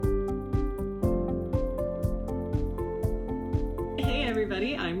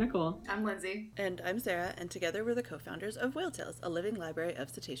everybody. I'm Nicole. I'm Lindsay. And I'm Sarah, and together we're the co-founders of Whale Tales, a living library of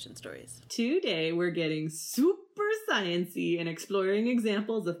cetacean stories. Today we're getting super science-y and exploring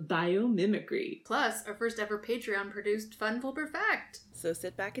examples of biomimicry. Plus, our first ever Patreon-produced Fun Flipper Fact. So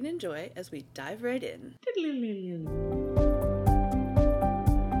sit back and enjoy as we dive right in.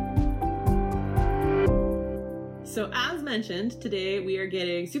 So as mentioned, today we are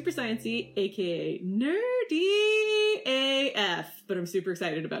getting super sciencey, aka nerdy AF, but I'm super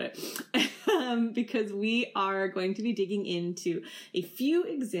excited about it because we are going to be digging into a few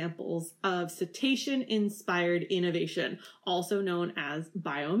examples of cetacean-inspired innovation, also known as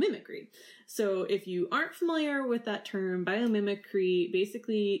biomimicry. So if you aren't familiar with that term, biomimicry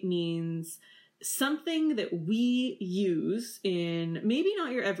basically means something that we use in maybe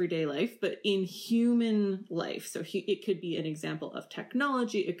not your everyday life, but in human life. So it could be an example of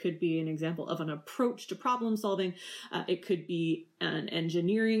technology. It could be an example of an approach to problem solving. It could be an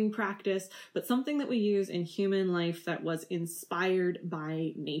engineering practice, but something that we use in human life that was inspired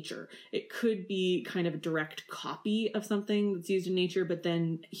by nature. It could be kind of a direct copy of something that's used in nature, but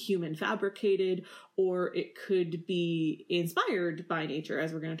then human fabricated, or it could be inspired by nature,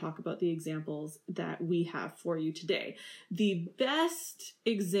 as we're going to talk about the examples that we have for you today. The best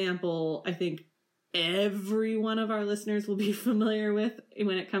example, I think, every one of our listeners will be familiar with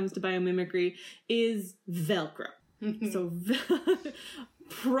when it comes to biomimicry is Velcro. So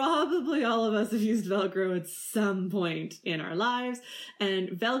probably all of us have used Velcro at some point in our lives. And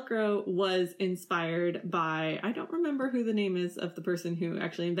Velcro was inspired by, I don't remember who the name is of the person who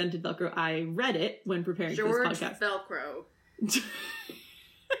actually invented Velcro. I read it when preparing for this podcast. George Velcro.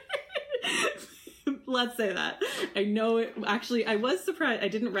 Let's say that. I know it. Actually, I was surprised. I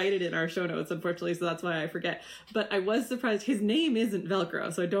didn't write it in our show notes, unfortunately, so that's why I forget. But I was surprised. His name isn't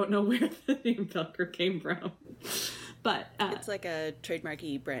Velcro, so I don't know where the name Velcro came from. But it's like a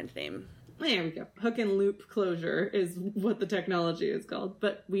trademarky brand name. There we go. Hook and loop closure is what the technology is called,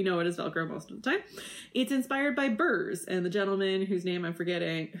 but we know it as Velcro most of the time. It's inspired by burrs, and the gentleman whose name I'm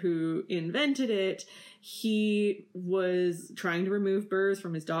forgetting who invented it, he was trying to remove burrs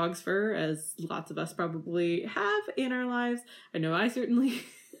from his dog's fur, as lots of us probably have in our lives. I know I certainly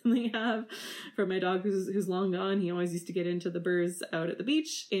have from my dog who's long gone. He always used to get into the burrs out at the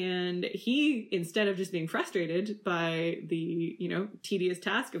beach, and he, instead of just being frustrated by the, tedious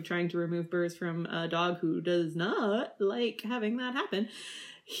task of trying to remove burrs from a dog who does not like having that happen,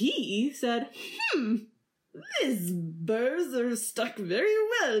 he said, these burrs are stuck very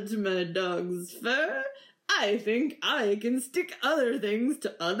well to my dog's fur. I think I can stick other things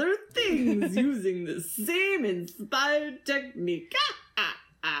to other things using the same inspired technique.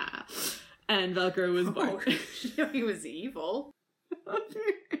 And Velcro was born. He was evil.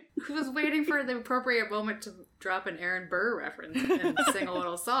 He was waiting for the appropriate moment to drop an Aaron Burr reference and sing a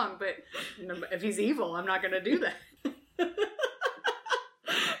little song, but if he's evil, I'm not going to do that.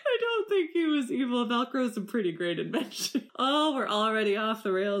 I don't think he was evil. Velcro's a pretty great invention. Oh, we're already off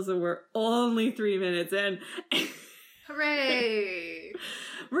the rails and we're only 3 minutes in. Hooray!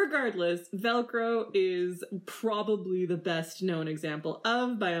 Regardless, Velcro is probably the best known example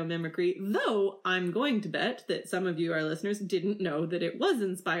of biomimicry, though I'm going to bet that some of you, our listeners, didn't know that it was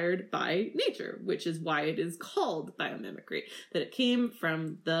inspired by nature, which is why it is called biomimicry, that it came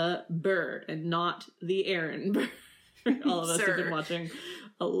from the bird and not the Aaron bird. All of us have been watching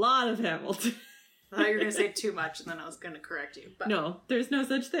a lot of Hamilton. I thought you were going to say too much, and then I was going to correct you. But no, there's no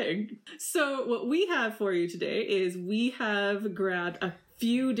such thing. So what we have for you today is we have grabbed a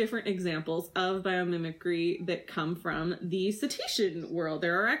few different examples of biomimicry that come from the cetacean world.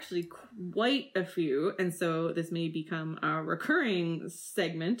 There are actually quite a few, and so this may become a recurring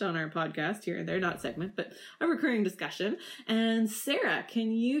segment on our podcast here and there. Not segment, but a recurring discussion. And Sarah,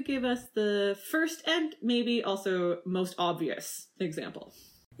 can you give us the first and maybe also most obvious example?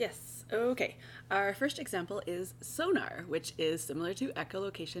 Yes. Okay. Our first example is sonar, which is similar to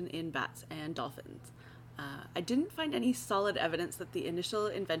echolocation in bats and dolphins. I didn't find any solid evidence that the initial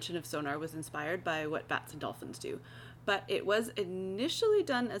invention of sonar was inspired by what bats and dolphins do, but it was initially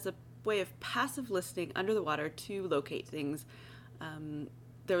done as a way of passive listening under the water to locate things.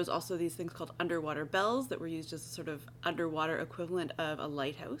 There was also these things called underwater bells that were used as a sort of underwater equivalent of a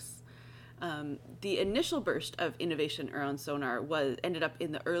lighthouse. The initial burst of innovation around sonar ended up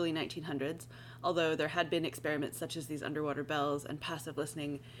in the early 1900s, although there had been experiments such as these underwater bells and passive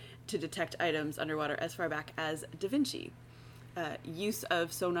listening to detect items underwater as far back as Da Vinci. Use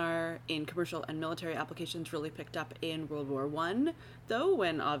of sonar in commercial and military applications really picked up in World War I, though,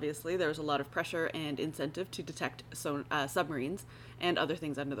 when obviously there was a lot of pressure and incentive to detect submarines and other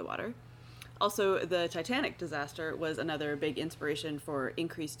things under the water. Also, the Titanic disaster was another big inspiration for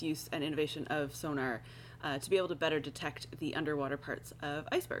increased use and innovation of sonar to be able to better detect the underwater parts of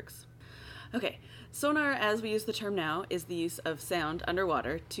icebergs. Okay, sonar, as we use the term now, is the use of sound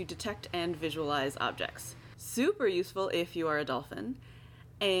underwater to detect and visualize objects. Super useful if you are a dolphin,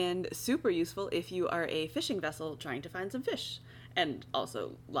 and super useful if you are a fishing vessel trying to find some fish, and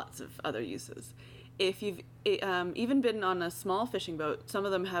also lots of other uses. If you've even been on a small fishing boat, some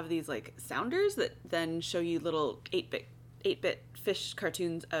of them have these like sounders that then show you little 8-bit fish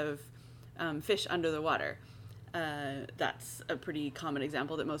cartoons of fish under the water. That's a pretty common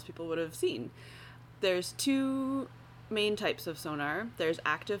example that most people would have seen. There's two main types of sonar. There's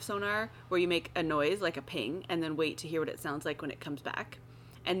active sonar, where you make a noise like a ping and then wait to hear what it sounds like when it comes back.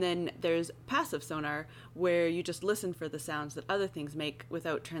 And then there's passive sonar, where you just listen for the sounds that other things make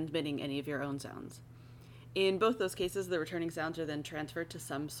without transmitting any of your own sounds. In both those cases, the returning sounds are then transferred to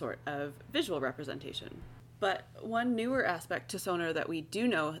some sort of visual representation. But one newer aspect to sonar that we do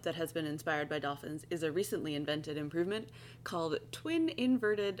know that has been inspired by dolphins is a recently invented improvement called Twin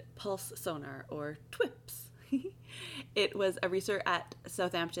Inverted Pulse Sonar, or TWIPS. It was a researcher at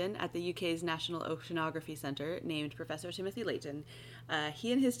Southampton at the UK's National Oceanography Centre named Professor Timothy Layton.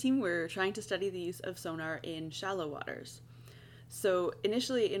 He and his team were trying to study the use of sonar in shallow waters. So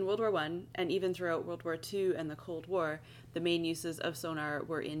initially in World War I, and even throughout World War II and the Cold War, the main uses of sonar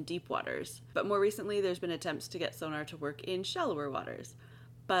were in deep waters. But more recently, there's been attempts to get sonar to work in shallower waters.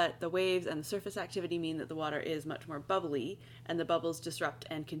 But the waves and the surface activity mean that the water is much more bubbly, and the bubbles disrupt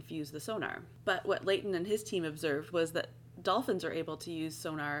and confuse the sonar. But what Layton and his team observed was that dolphins are able to use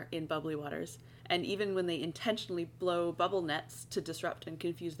sonar in bubbly waters, and even when they intentionally blow bubble nets to disrupt and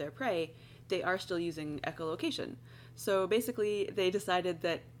confuse their prey, they are still using echolocation. So basically, they decided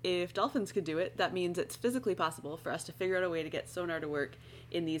that if dolphins could do it, that means it's physically possible for us to figure out a way to get sonar to work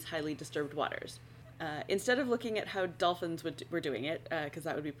in these highly disturbed waters. Instead of looking at how dolphins were doing it, because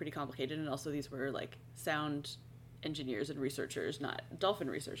that would be pretty complicated, and also these were like sound engineers and researchers, not dolphin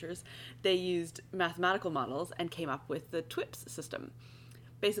researchers, they used mathematical models and came up with the TWIPS system.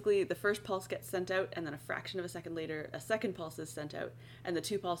 Basically, the first pulse gets sent out, and then a fraction of a second later, a second pulse is sent out, and the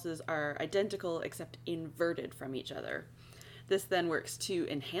two pulses are identical except inverted from each other. This then works to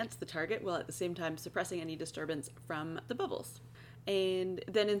enhance the target while at the same time suppressing any disturbance from the bubbles. And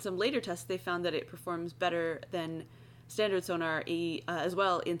then in some later tests, they found that it performs better than standard sonar as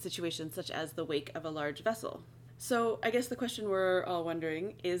well in situations such as the wake of a large vessel. So I guess the question we're all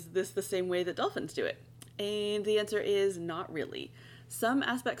wondering, is this the same way that dolphins do it? And the answer is not really. Some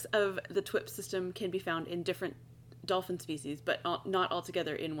aspects of the TWIPS system can be found in different dolphin species, but not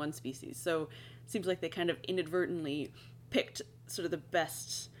altogether in one species. So it seems like they kind of inadvertently picked sort of the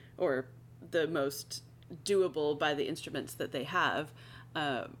best or the most doable by the instruments that they have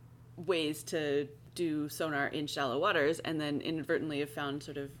ways to do sonar in shallow waters, and then inadvertently have found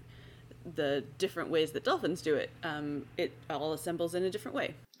sort of the different ways that dolphins do it. It all assembles in a different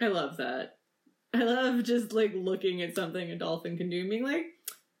way. I love that. I love just like looking at something a dolphin can do and being like,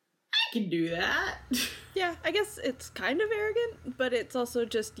 I can do that. Yeah, I guess it's kind of arrogant, but it's also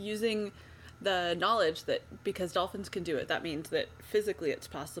just using the knowledge that because dolphins can do it, that means that physically it's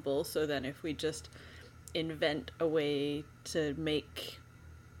possible. So then if we just invent a way to make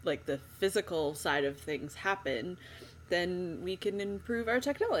like the physical side of things happen, then we can improve our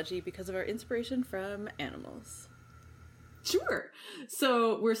technology because of our inspiration from animals. Sure.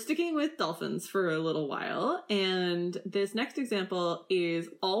 So we're sticking with dolphins for a little while, and this next example is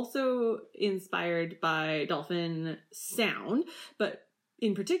also inspired by dolphin sound, but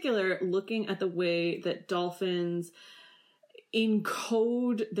in particular looking at the way that dolphins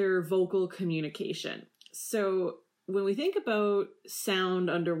encode their vocal communication. So when we think about sound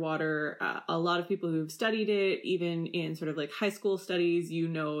underwater, a lot of people who've studied it, even in sort of like high school studies, you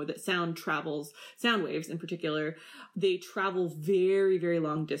know that sound waves in particular, they travel very, very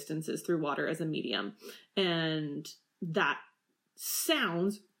long distances through water as a medium. And that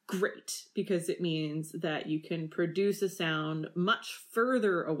sounds great because it means that you can produce a sound much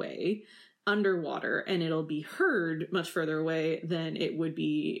further away underwater, and it'll be heard much further away than it would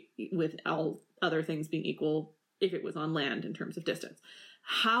be with all other things being equal if it was on land in terms of distance.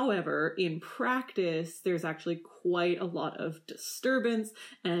 However, in practice, there's actually quite a lot of disturbance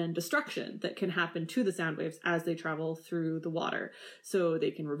and destruction that can happen to the sound waves as they travel through the water. So they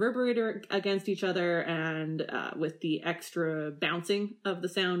can reverberate against each other, and with the extra bouncing of the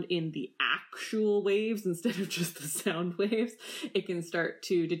sound in the actual waves instead of just the sound waves, it can start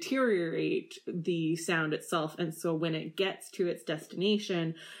to deteriorate the sound itself. And so when it gets to its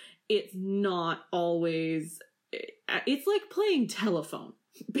destination, it's not always... It's like playing telephone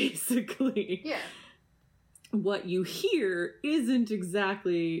basically. Yeah. What you hear isn't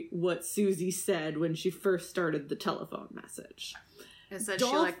exactly what Susie said when she first started the telephone message. It said she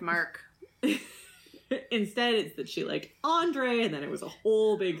liked Mark. Instead, it's that she liked Andre, and then it was a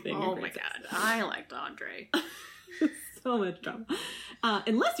whole big thing. Oh my god, I liked Andre. So much drama.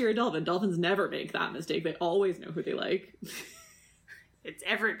 Unless you're a dolphin. Dolphins never make that mistake. They always know who they like. It's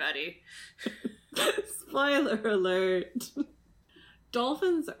everybody. Spoiler alert.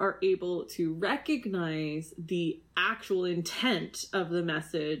 Dolphins are able to recognize the actual intent of the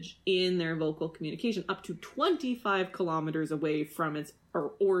message in their vocal communication up to 25 kilometers away from its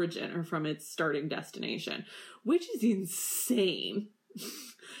origin or from its starting destination, which is insane.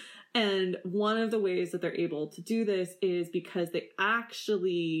 And one of the ways that they're able to do this is because they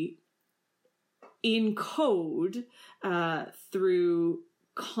actually encode through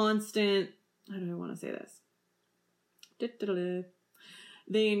constant, how do I want to say this?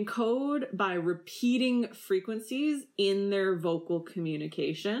 They encode by repeating frequencies in their vocal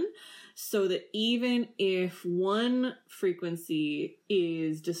communication, so that even if one frequency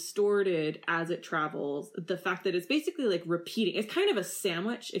is distorted as it travels, the fact that it's basically like repeating, it's kind of a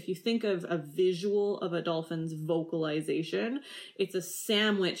sandwich. If you think of a visual of a dolphin's vocalization, it's a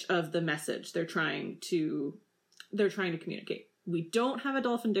sandwich of the message they're trying to communicate. We don't have a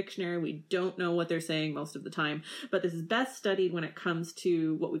dolphin dictionary. We don't know what they're saying most of the time, but this is best studied when it comes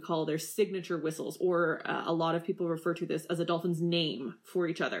to what we call their signature whistles, or a lot of people refer to this as a dolphin's name for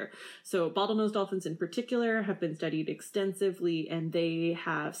each other. So bottlenose dolphins in particular have been studied extensively, and they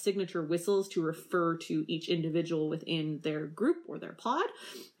have signature whistles to refer to each individual within their group or their pod.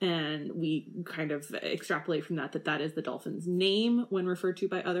 And we kind of extrapolate from that that is the dolphin's name when referred to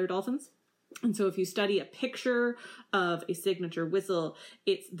by other dolphins. And so if you study a picture of a signature whistle,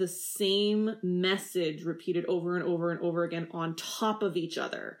 it's the same message repeated over and over and over again on top of each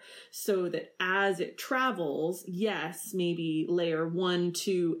other. So that as it travels, yes, maybe layer 1,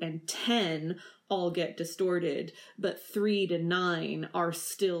 2, and 10 all get distorted, but 3 to 9 are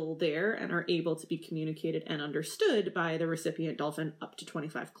still there and are able to be communicated and understood by the recipient dolphin up to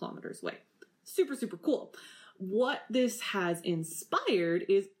 25 kilometers away. Super, super cool. What this has inspired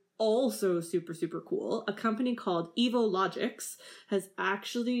is also super, super cool. A company called Evologics has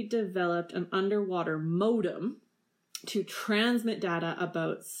actually developed an underwater modem to transmit data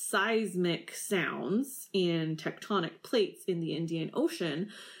about seismic sounds in tectonic plates in the Indian Ocean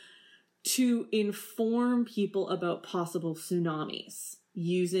to inform people about possible tsunamis,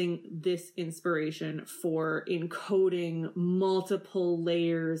 using this inspiration for encoding multiple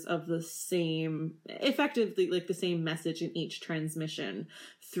layers of the same, effectively like the same message in each transmission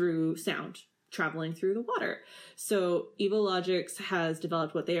through sound traveling through the water. So Evologics has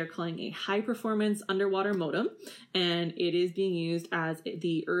developed what they are calling a high performance underwater modem, and it is being used as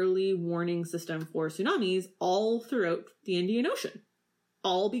the early warning system for tsunamis all throughout the Indian Ocean.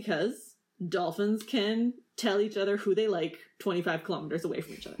 All because dolphins can tell each other who they like 25 kilometers away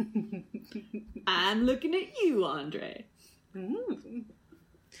from each other. I'm looking at you, Andre. Mm.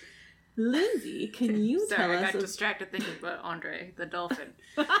 Lindsay, can you tell us... Sorry, I got distracted thinking about Andre, the dolphin.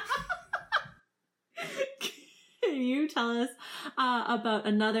 Can you tell us about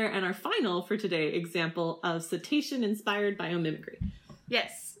another and our final for today example of cetacean-inspired biomimicry?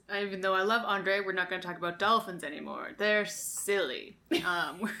 Yes. Even though I love Andre, we're not going to talk about dolphins anymore. They're silly.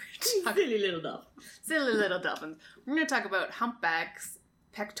 Silly little dolphins. Silly little dolphins. We're going to talk about humpbacks,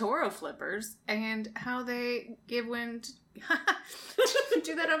 pectoral flippers, and how they give wind.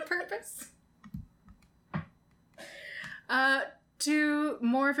 Do that on purpose. To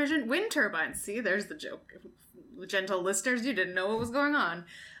more efficient wind turbines. See, there's the joke. Gentle listeners, you didn't know what was going on.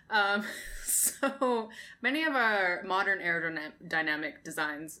 So many of our modern aerodynamic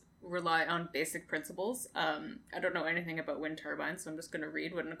designs rely on basic principles. I don't know anything about wind turbines, so I'm just going to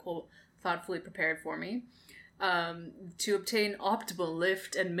read what Nicole thoughtfully prepared for me. To obtain optimal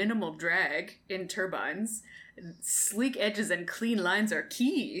lift and minimal drag in turbines, sleek edges and clean lines are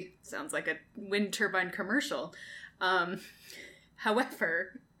key. Sounds like a wind turbine commercial.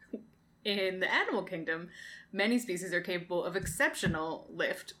 However, in the animal kingdom, many species are capable of exceptional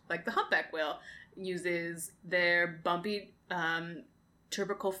lift, like the humpback whale uses their bumpy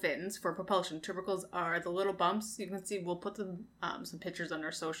tubercle fins for propulsion. Tubercles are the little bumps. You can see, we'll put them some pictures on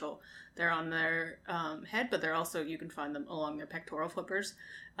our social. They're on their head, but they're also, you can find them along their pectoral flippers.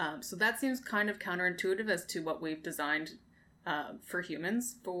 So that seems kind of counterintuitive as to what we've designed for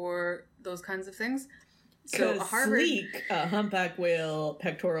humans for those kinds of things. So a humpback whale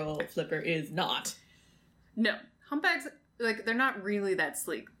pectoral flipper is not. No. Humpbacks, like, they're not really that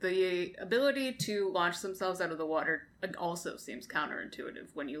sleek. The ability to launch themselves out of the water also seems counterintuitive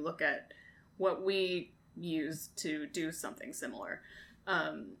when you look at what we use to do something similar.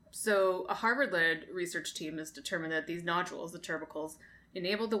 So a Harvard-led research team has determined that these nodules, the tubercles,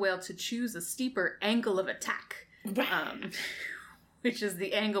 enable the whale to choose a steeper angle of attack, which is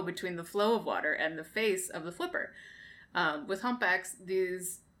the angle between the flow of water and the face of the flipper. With humpbacks,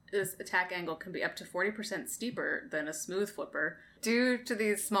 this attack angle can be up to 40% steeper than a smooth flipper. Due to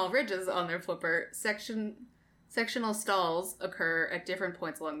these small ridges on their flipper, sectional stalls occur at different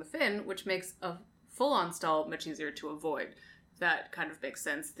points along the fin, which makes a full-on stall much easier to avoid. That kind of makes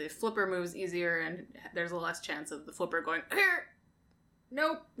sense. The flipper moves easier, and there's a less chance of the flipper going,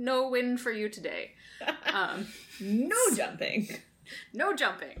 nope, no win for you today. No jumping. No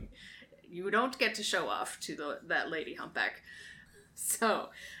jumping. You don't get to show off to that lady humpback. So,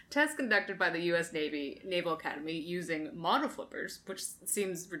 tests conducted by the U.S. Navy Naval Academy using model flippers, which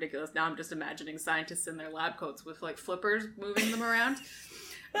seems ridiculous. Now I'm just imagining scientists in their lab coats with, like, flippers moving them around,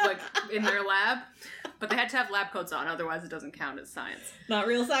 like, in their lab. But they had to have lab coats on, otherwise it doesn't count as science. Not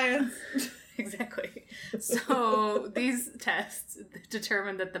real science. Exactly. So, these tests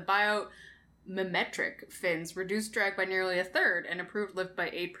determined that the biomimetic fins reduced drag by nearly a third and improved lift by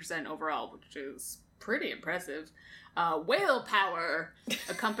 8% overall, which is pretty impressive. Whale Power,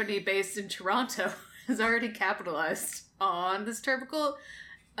 a company based in Toronto, has already capitalized on this tubercle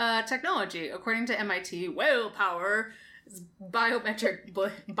technology. According to MIT, Whale Power biomimetic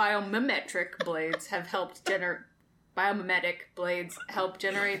blades have helped generate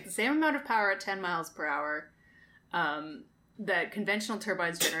the same amount of power at 10 miles per hour that conventional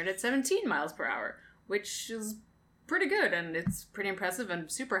turbines generate at 17 miles per hour, which is pretty good, and it's pretty impressive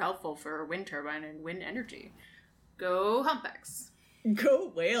and super helpful for wind turbine and wind energy. Go humpbacks.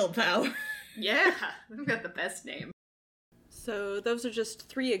 Go Whale Power. Yeah, we've got the best name. So those are just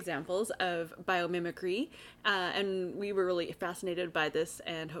 3 examples of biomimicry, and we were really fascinated by this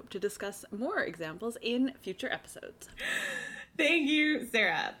and hope to discuss more examples in future episodes. Thank you,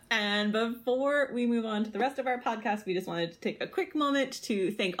 Sarah. And before we move on to the rest of our podcast, we just wanted to take a quick moment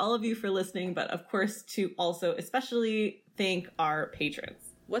to thank all of you for listening, but of course to also especially thank our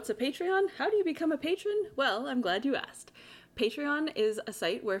patrons. What's a Patreon? How do you become a patron? Well, I'm glad you asked. Patreon is a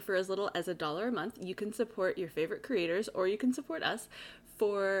site where for as little as $1 a month, you can support your favorite creators, or you can support us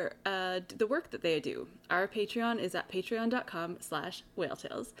for the work that they do. Our Patreon is at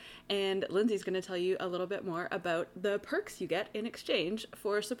patreon.com/whaletales, and Lindsay's going to tell you a little bit more about the perks you get in exchange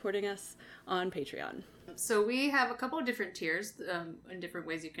for supporting us on Patreon. So we have a couple of different tiers and different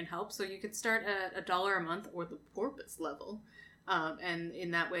ways you can help. So you could start at $1 a month or the porpoise level. And in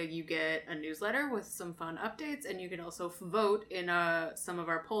that way you get a newsletter with some fun updates, and you can also vote in some of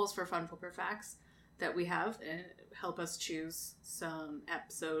our polls for Fun Flipper Facts that we have and help us choose some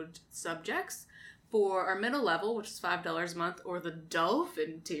episode subjects. For our middle level, which is $5 a month, or the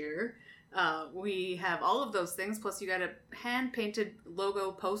dolphin tier, we have all of those things, plus you got a hand-painted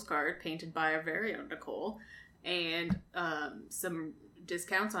logo postcard painted by our very own Nicole, and some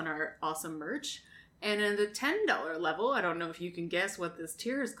discounts on our awesome merch. And in the $10 level, I don't know if you can guess what this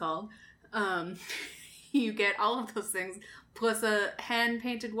tier is called, you get all of those things, plus a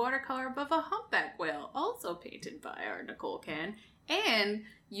hand-painted watercolor of a humpback whale, also painted by our Nicole Can. And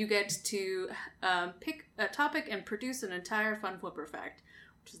you get to pick a topic and produce an entire Fun Flipper Fact,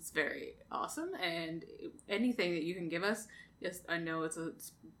 which is very awesome. And anything that you can give us, yes, I know it's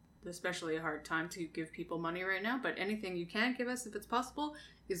especially a hard time to give people money right now, but anything you can give us, if it's possible,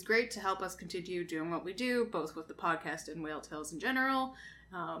 is great to help us continue doing what we do, both with the podcast and Whale Tales in general.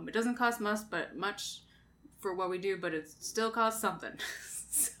 It doesn't cost much for what we do, but it still costs something.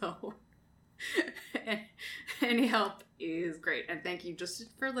 So any help is great, and thank you just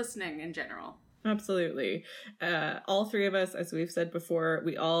for listening in general. Absolutely. All 3 of us, as we've said before,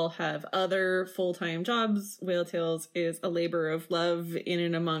 we all have other full-time jobs. Whale Tales is a labor of love in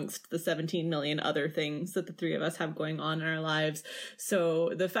and amongst the 17 million other things that the 3 of us have going on in our lives.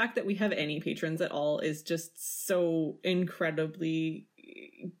 So the fact that we have any patrons at all is just so incredibly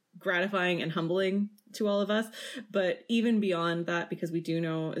gratifying and humbling to all of us. But even beyond that, because we do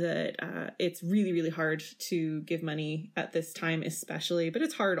know that it's really, really hard to give money at this time especially, but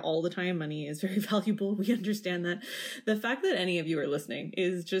it's hard all the time. Money is very valuable. We understand that. The fact that any of you are listening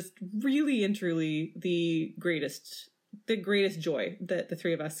is just really and truly the greatest the greatest joy that the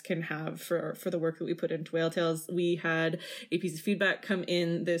three of us can have for the work that we put into Whale Tales. We had a piece of feedback come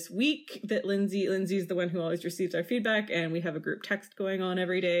in this week that Lindsay's the one who always receives our feedback, and we have a group text going on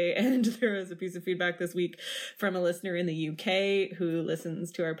every day. And there was a piece of feedback this week from a listener in the UK who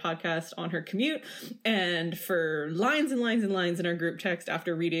listens to our podcast on her commute. And for lines and lines and lines in our group text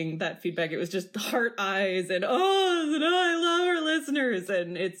after reading that feedback, it was just heart eyes and I love our listeners.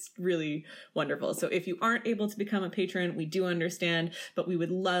 And it's really wonderful. So if you aren't able to become a patron, we do understand, but we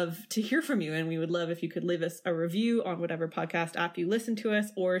would love to hear from you. And we would love if you could leave us a review on whatever podcast app you listen to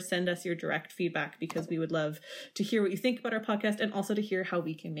us, or send us your direct feedback, because we would love to hear what you think about our podcast and also to hear how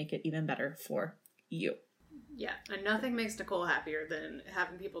we can make it even better for you. Yeah, and nothing makes Nicole happier than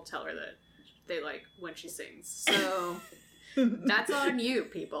having people tell her that they like when she sings. So that's on you,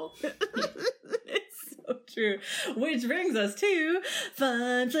 people. It's so true. Which brings us to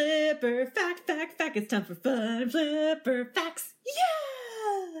Fun Flipper Fact. It's time for Fun Flipper Facts.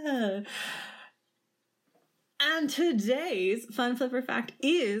 Yeah! And today's Fun Flipper Fact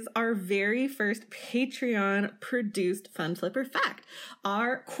is our very first Patreon-produced Fun Flipper Fact.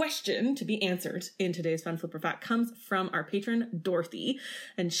 Our question to be answered in today's Fun Flipper Fact comes from our patron, Dorothy.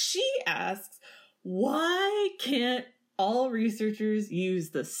 And she asks, why can't all researchers use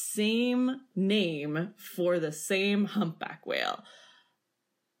the same name for the same humpback whale?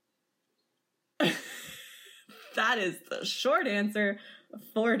 That is the short answer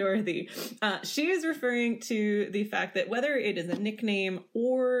for Dorothy. She is referring to the fact that whether it is a nickname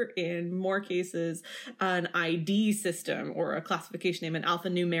or, in more cases, an ID system or a classification name, an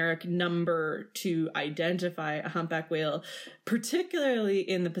alphanumeric number to identify a humpback whale, particularly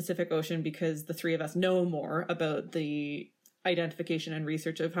in the Pacific Ocean, because the three of us know more about the identification and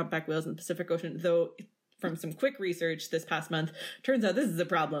research of humpback whales in the Pacific Ocean, though from some quick research this past month, turns out this is a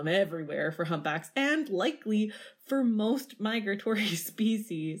problem everywhere for humpbacks, and likely for most migratory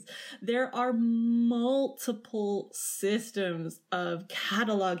species. There are multiple systems of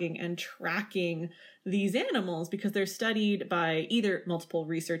cataloging and tracking these animals because they're studied by either multiple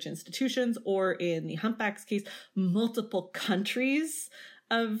research institutions or, in the humpback's case, multiple countries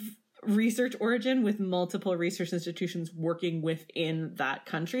of research origin with multiple research institutions working within that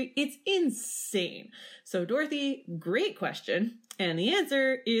country. It's insane. So Dorothy, great question. And the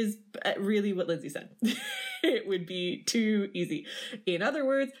answer is really what Lindsay said. It would be too easy. In other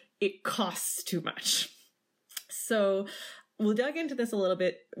words, it costs too much. So we'll dive into this a little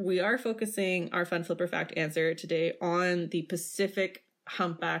bit. We are focusing our Fun Flipper Fact answer today on the Pacific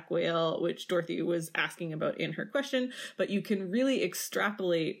humpback whale, which Dorothy was asking about in her question, but you can really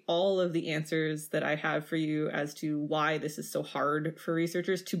extrapolate all of the answers that I have for you as to why this is so hard for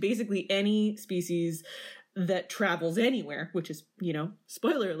researchers to basically any species that travels anywhere, which is,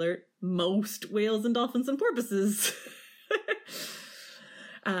 spoiler alert, most whales and dolphins and porpoises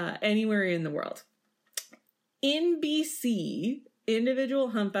anywhere in the world. In BC,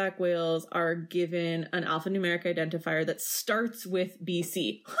 individual humpback whales are given an alphanumeric identifier that starts with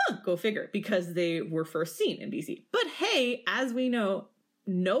BC. Go figure, because they were first seen in BC. But hey, as we know,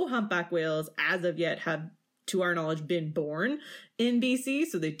 no humpback whales as of yet have, to our knowledge, been born in BC,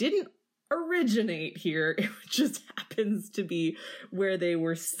 so they didn't originate here. It just happens to be where they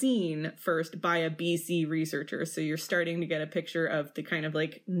were seen first by a BC researcher. So you're starting to get a picture of the kind of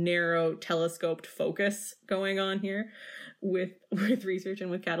like narrow telescoped focus going on here with research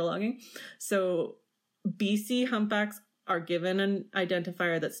and with cataloging. So BC humpbacks are given an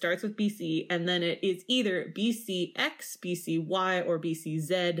identifier that starts with BC, and then it is either BCX, BCY, or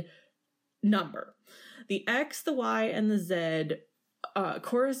BCZ number. The X, the Y, and the Z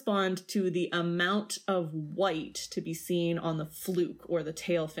correspond to the amount of white to be seen on the fluke or the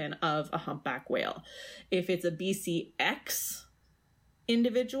tail fin of a humpback whale. If it's a BCX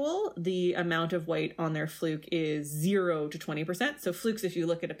individual, the amount of white on their fluke is 0 to 20%. So flukes, if you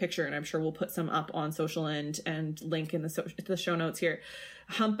look at a picture, and I'm sure we'll put some up on social and link in the show notes here,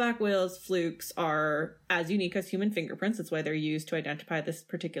 humpback whales' flukes are as unique as human fingerprints. That's why they're used to identify this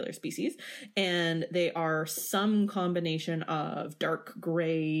particular species. And they are some combination of dark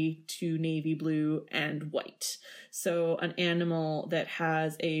gray to navy blue and white. So an animal that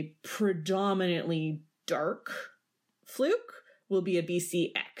has a predominantly dark fluke will be a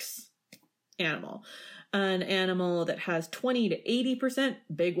BCX animal. An animal that has 20 to 80%,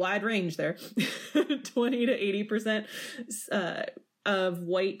 big wide range there, 20 to 80% of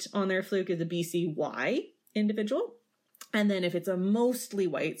white on their fluke is a BCY individual. And then if it's a mostly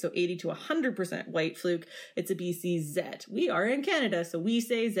white, so 80 to 100% white fluke, it's a BCZ. We are in Canada, so we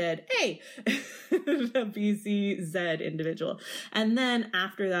say ZA, the BCZ individual. And then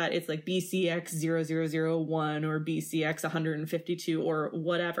after that, it's like BCX0001 or BCX152 or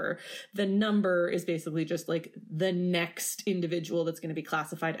whatever. The number is basically just like the next individual that's going to be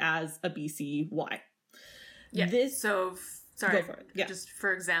classified as a BCY. Yeah. Sorry. Go for it. Yeah. Just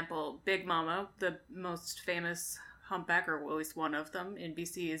for example, Big Mama, the most famous humpback, or at least one of them in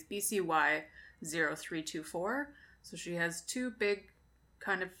BC, is BCY 0324. So she has two big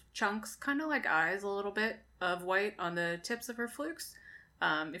kind of chunks, kind of like eyes a little bit, of white on the tips of her flukes.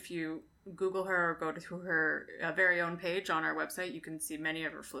 If you Google her or go to her very own page on our website, you can see many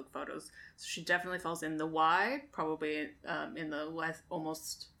of her fluke photos. So she definitely falls in the Y, probably in the less,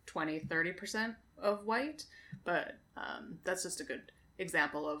 almost 20-30% of white. But that's just a good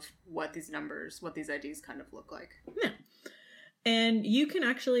example of what these numbers, what these IDs kind of look like. Yeah. And you can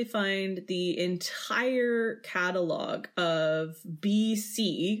actually find the entire catalog of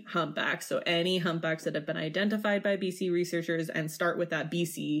BC humpbacks, so any humpbacks that have been identified by BC researchers, and start with that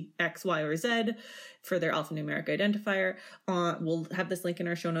BC X, Y, or Z for their alphanumeric identifier. We'll have this link in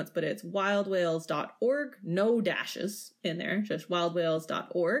our show notes, but it's wildwhales.org, no dashes in there, just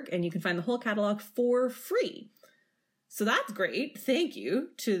wildwhales.org, and you can find the whole catalog for free. So that's great. Thank you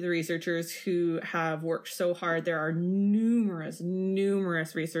to the researchers who have worked so hard. There are numerous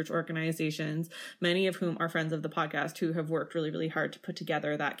research organizations, many of whom are friends of the podcast, who have worked really, really hard to put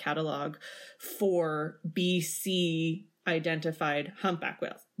together that catalog for BC identified humpback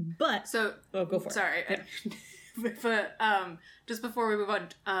whales. But go for it. Sorry. Yeah. But just before we move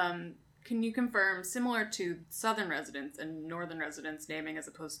on, can you confirm, similar to southern residents and northern residents naming as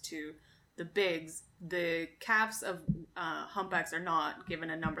opposed to the bigs, the calves of humpbacks are not given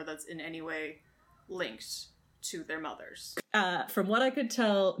a number that's in any way linked to their mothers? From what I could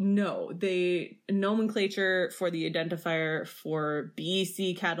tell, no. The nomenclature for the identifier for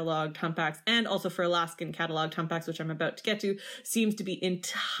BC cataloged humpbacks and also for Alaskan cataloged humpbacks, which I'm about to get to, seems to be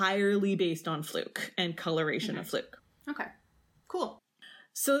entirely based on fluke and coloration of fluke. Okay, cool.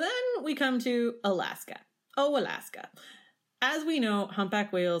 So then we come to Alaska. Oh, Alaska. As we know,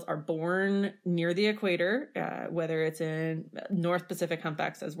 humpback whales are born near the equator, whether it's in North Pacific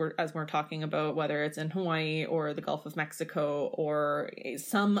humpbacks, as we're talking about, whether it's in Hawaii or the Gulf of Mexico or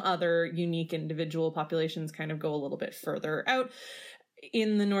some other unique individual populations kind of go a little bit further out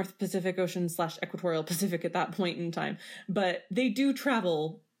in the North Pacific Ocean / equatorial Pacific at that point in time. But they do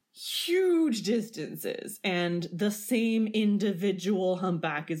travel huge distances, and the same individual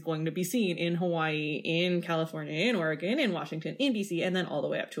humpback is going to be seen in Hawaii, in California, in Oregon, in Washington, in BC, and then all the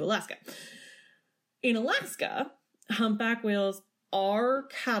way up to Alaska. In Alaska, humpback whales are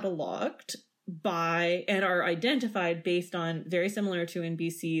cataloged by and are identified based on, very similar to in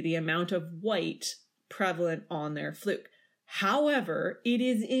BC, the amount of white prevalent on their fluke. However, it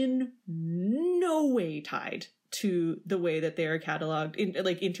is in no way tied to the way that they are cataloged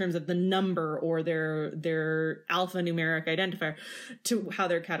in terms of the number or their alphanumeric identifier to how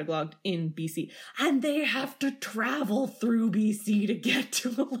they're cataloged in BC. And they have to travel through BC to get to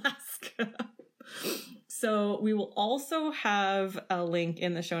Alaska. So we will also have a link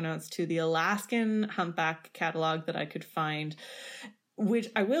in the show notes to the Alaskan humpback catalog that I could find, which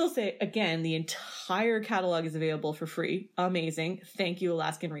I will say, again, the entire catalog is available for free. Amazing. Thank you,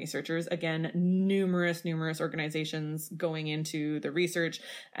 Alaskan researchers. Again, numerous organizations going into the research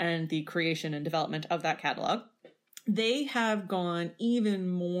and the creation and development of that catalog. They have gone even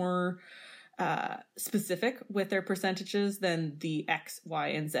more specific with their percentages than the X, Y,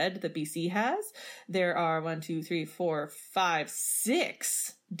 and Z that BC has. There are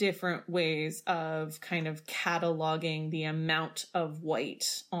 6 different ways of kind of cataloging the amount of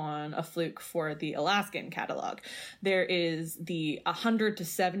white on a fluke for the Alaskan catalog. There is the 100 to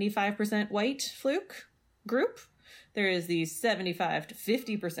 75% white fluke group. There is the 75 to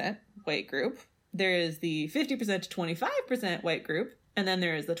 50% white group. There is the 50% to 25% white group. And then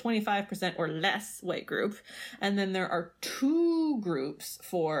there is the 25% or less white group. And then there are 2 groups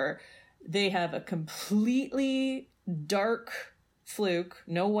for, they have a completely dark fluke,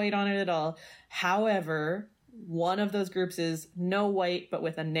 no white on it at all. However, one of those groups is no white, but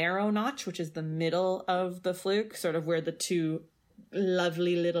with a narrow notch, which is the middle of the fluke, sort of where the 2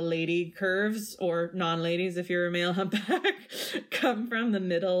 lovely little lady curves, or non-ladies if you're a male humpback, come from the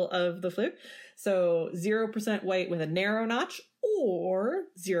middle of the fluke. So 0% white with a narrow notch, or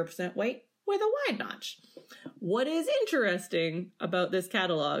 0% white with a wide notch. What is interesting about this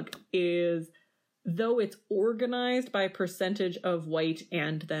catalog is, though it's organized by percentage of white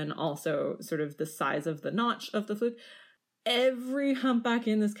and then also sort of the size of the notch of the fluke, every humpback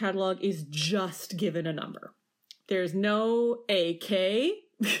in this catalog is just given a number. There's no AK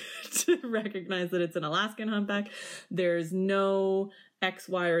to recognize that it's an Alaskan humpback. There's no X,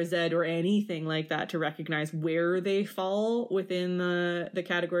 Y, or Z or anything like that to recognize where they fall within the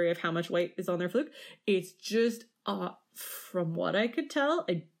category of how much white is on their fluke. It's just, from what I could tell,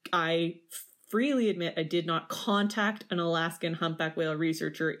 I freely admit I did not contact an Alaskan humpback whale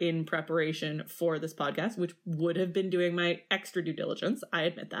researcher in preparation for this podcast, which would have been doing my extra due diligence. I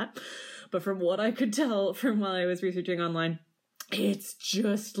admit that. But from what I could tell from while I was researching online, it's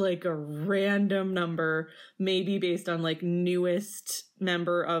just like a random number, maybe based on like newest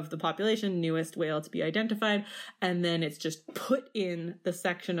member of the population, newest whale to be identified. And then it's just put in the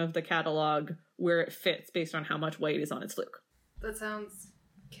section of the catalog where it fits based on how much white is on its fluke. That sounds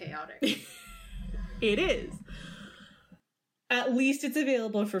chaotic. It is. At least it's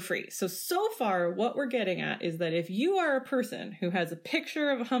available for free. So far, what we're getting at is that if you are a person who has a picture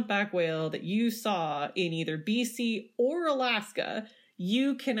of a humpback whale that you saw in either BC or Alaska,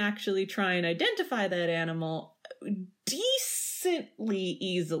 you can actually try and identify that animal decently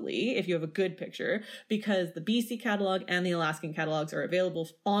easily if you have a good picture, because the BC catalog and the Alaskan catalogs are available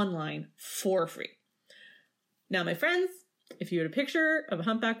online for free. Now, my friends, if you had a picture of a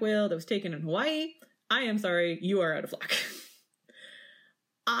humpback whale that was taken in Hawaii, I am sorry, you are out of luck.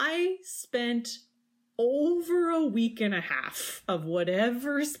 I spent over a week and a half of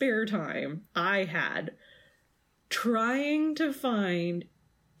whatever spare time I had trying to find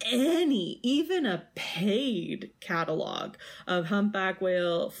any, even a paid catalog of humpback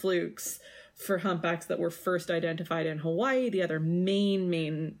whale flukes for humpbacks that were first identified in Hawaii, the other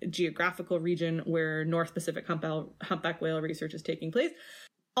main geographical region where North Pacific humpback whale research is taking place.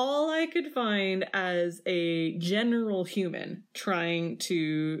 All I could find as a general human trying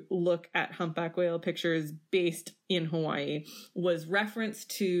to look at humpback whale pictures based in Hawaii was reference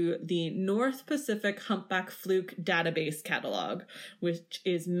to the North Pacific Humpback Fluke Database Catalog, which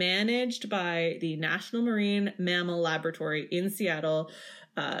is managed by the National Marine Mammal Laboratory in Seattle,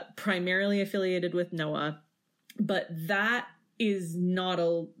 primarily affiliated with NOAA. But that is not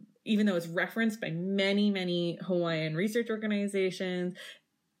even though it's referenced by many Hawaiian research organizations,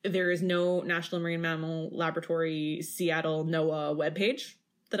 there is no National Marine Mammal Laboratory Seattle NOAA webpage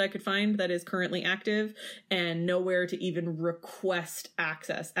that I could find that is currently active, and nowhere to even request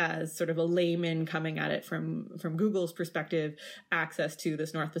access as sort of a layman coming at it from Google's perspective, access to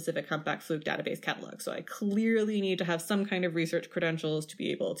this North Pacific Humpback Fluke Database Catalog. So I clearly need to have some kind of research credentials to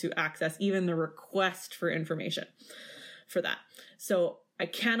be able to access even the request for information for that. So I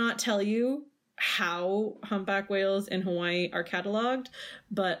cannot tell you how humpback whales in Hawaii are cataloged,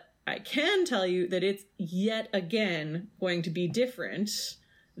 but I can tell you that it's yet again going to be different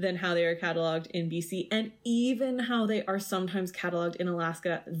than how they are cataloged in BC, and even how they are sometimes cataloged in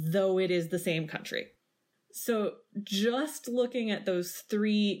Alaska, though it is the same country. So just looking at those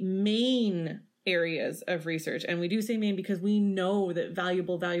three main areas of research, and we do say main because we know that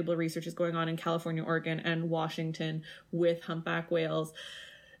valuable research is going on in California, Oregon, and Washington with humpback whales,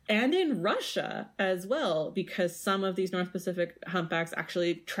 and in Russia as well, because some of these North Pacific humpbacks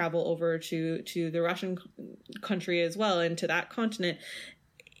actually travel over to the Russian country as well, and to that continent.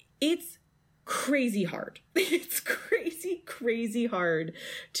 It's crazy hard. It's crazy hard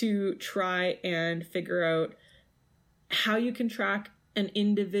to try and figure out how you can track an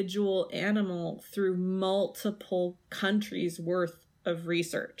individual animal through multiple countries worth of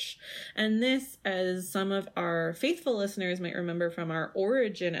research. And this, as some of our faithful listeners might remember from our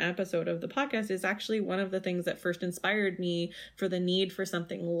origin episode of the podcast, is actually one of the things that first inspired me for the need for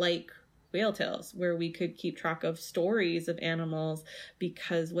something like Whale Tales, where we could keep track of stories of animals,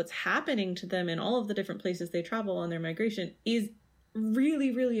 because what's happening to them in all of the different places they travel on their migration is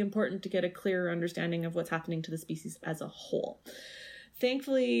really important to get a clearer understanding of what's happening to the species as a whole.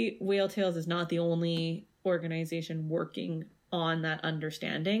 Thankfully, Whale Tales is not the only organization working on that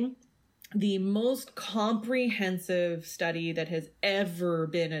understanding. The most comprehensive study that has ever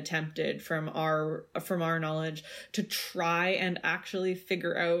been attempted from our knowledge to try and actually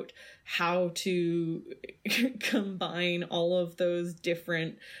figure out how to combine all of those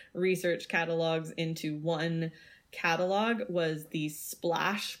different research catalogs into one catalog was the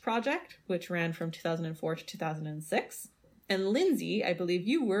SPLASH project, which ran from 2004 to 2006. And Lindsay, I believe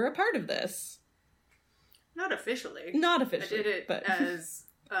you were a part of this. Not officially. Not officially. I did it but as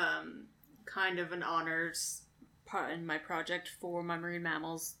kind of an honors part in my project for my marine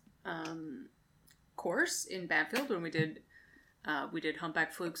mammals course in Banfield when we did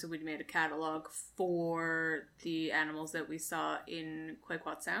humpback flukes, and we made a catalog for the animals that we saw in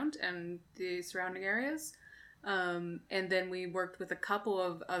Quequot Sound and the surrounding areas. And then we worked with a couple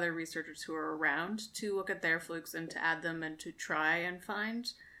of other researchers who are around to look at their flukes and to add them and to try and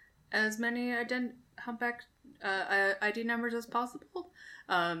find as many humpback ID numbers as possible.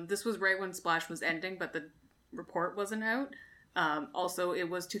 This was right when Splash was ending, but the report wasn't out. Also, it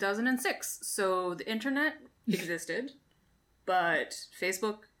was 2006, so the internet existed, but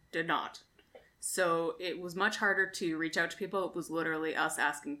Facebook did not. So it was much harder to reach out to people. It was literally us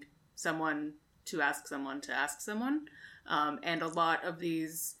asking someone to ask someone to ask someone. And a lot of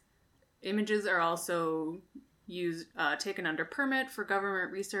these images are also taken under permit for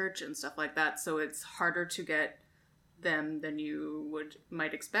government research and stuff like that. So it's harder to get them than you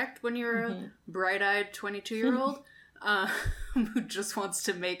might expect when you're a bright-eyed 22-year-old who just wants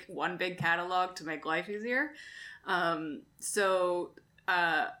to make one big catalog to make life easier. So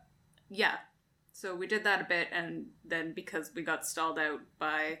we did that a bit, and then because we got stalled out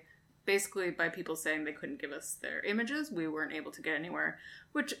by people saying they couldn't give us their images, we weren't able to get anywhere.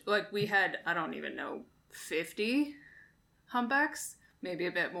 Which, like, we had, I don't even know, 50 humpbacks, maybe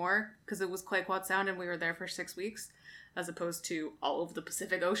a bit more, because it was Clayoquot Sound and we were there for 6 weeks, as opposed to all of the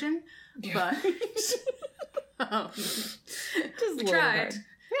Pacific Ocean. Yeah. But we tried.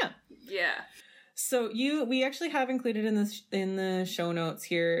 Yeah. So we actually have included in the show notes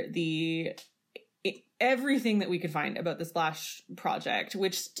here everything that we could find about the Splash project,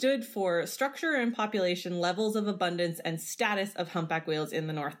 which stood for Structure and Population Levels of Abundance and Status of Humpback Whales in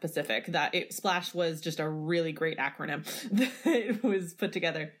the North Pacific. Splash was just a really great acronym that was put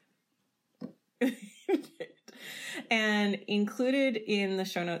together. And included in the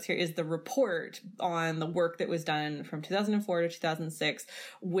show notes here is the report on the work that was done from 2004 to 2006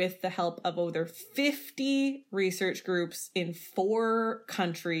 with the help of over 50 research groups in 4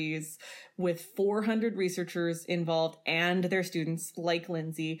 countries with 400 researchers involved and their students like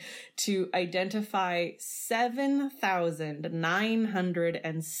Lindsay to identify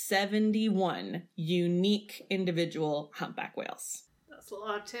 7,971 unique individual humpback whales. That's a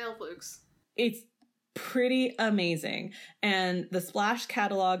lot of tail flukes. It's pretty amazing. And the Splash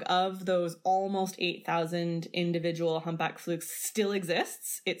catalog of those almost 8,000 individual humpback flukes still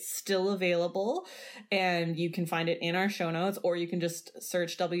exists. It's still available, and you can find it in our show notes, or you can just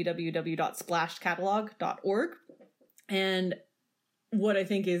search www.splashcatalog.org. And what I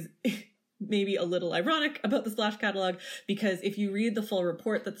think is maybe a little ironic about the Splash catalog, because if you read the full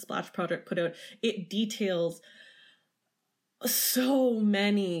report that the Splash project put out, it details so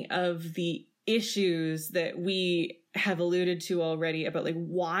many of the issues that we have alluded to already about like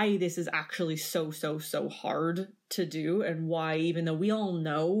why this is actually so hard to do, and why, even though we all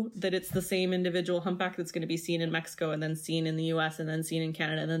know that it's the same individual humpback that's going to be seen in Mexico and then seen in the US and then seen in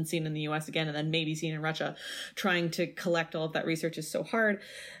Canada and then seen in the US again and then maybe seen in Russia, trying to collect all of that research is so hard.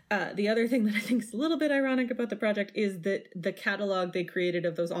 The other thing that I think is a little bit ironic about the project is that the catalog they created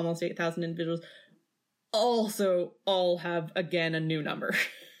of those almost 8,000 individuals also all have, again, a new number.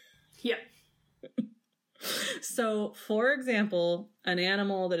 Yeah. So, for example, an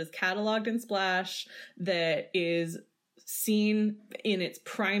animal that is cataloged in Splash that is seen in its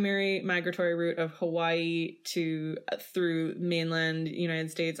primary migratory route of Hawaii through mainland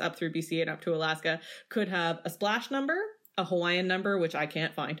United States up through BC and up to Alaska could have a Splash number, a Hawaiian number, which I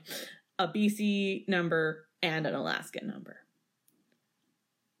can't find, a BC number, and an Alaskan number.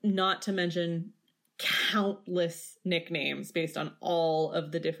 Not to mention countless nicknames based on all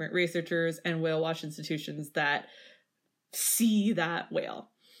of the different researchers and whale watch institutions that see that whale.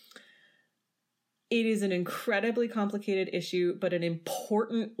 It is an incredibly complicated issue, but an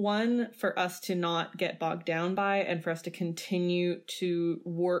important one for us to not get bogged down by and for us to continue to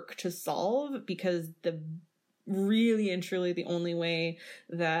work to solve, because really and truly the only way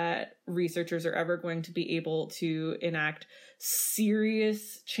that researchers are ever going to be able to enact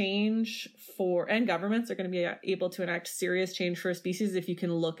serious change and governments are going to be able to enact serious change for a species if you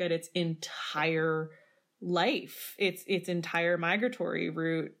can look at its entire life, its entire migratory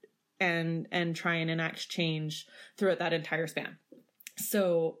route, and try and enact change throughout that entire span.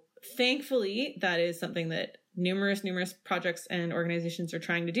 So thankfully, that is something that numerous projects and organizations are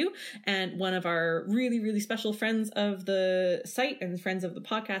trying to do. And one of our really special friends of the site and friends of the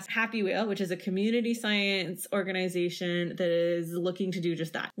podcast, Happy Whale, which is a community science organization that is looking to do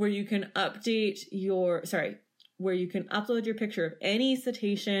just that, where you can upload your picture of any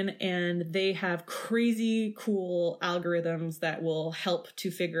cetacean, and they have crazy cool algorithms that will help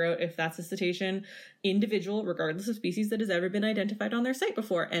to figure out if that's a cetacean individual, regardless of species, that has ever been identified on their site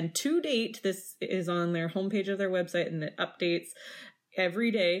before. And to date, this is on their homepage of their website, and it updates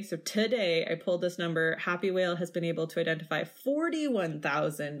every day. So today I pulled this number. Happy Whale has been able to identify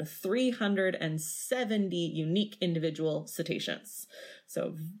 41,370 unique individual cetaceans.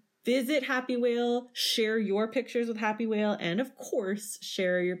 So visit Happy Whale, share your pictures with Happy Whale, and of course,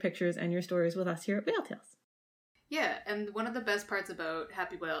 share your pictures and your stories with us here at Whale Tales. Yeah, and one of the best parts about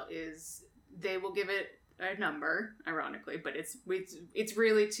Happy Whale is they will give it a number, ironically, but it's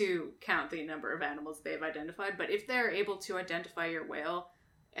really to count the number of animals they've identified. But if they're able to identify your whale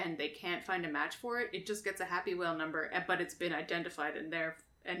and they can't find a match for it, it just gets a Happy Whale number, but it's been identified and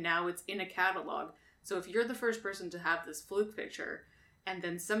now it's in a catalog. So if you're the first person to have this fluke picture, and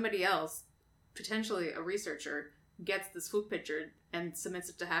then somebody else, potentially a researcher, gets this fluke picture and submits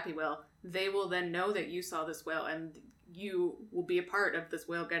it to Happy Whale, they will then know that you saw this whale, and you will be a part of this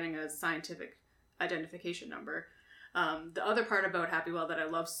whale getting a scientific identification number. The other part about Happy Whale that I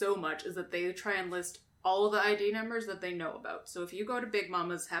love so much is that they try and list all of the ID numbers that they know about. So if you go to Big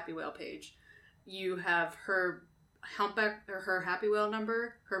Mama's Happy Whale page, you have her humpback, or her Happy Whale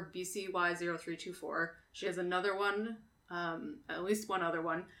number, her BCY0324. She has another one, at least one other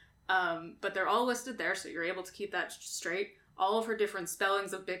one, but they're all listed there, so you're able to keep that straight. All of her different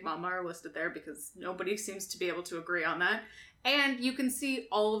spellings of Big Mama are listed there because nobody seems to be able to agree on that. And you can see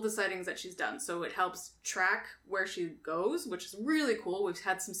all of the sightings that she's done, so it helps track where she goes, which is really cool. We've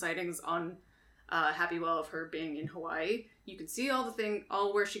had some sightings on Happy Whale of her being in Hawaii. You can see all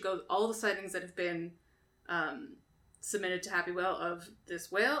where she goes, all the sightings that have been submitted to Happy Whale of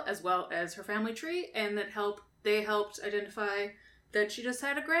this whale, as well as her family tree, and they helped identify that she just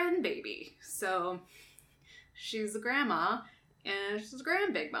had a grandbaby. So she's a grandma, and she's a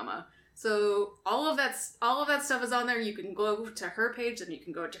grand Big Mama. So all of that stuff is on there. You can go to her page, and you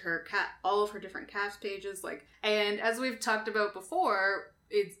can go to her all of her different cast pages. And as we've talked about before,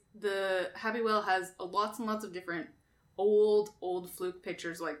 the Happy Whale has lots and lots of different old fluke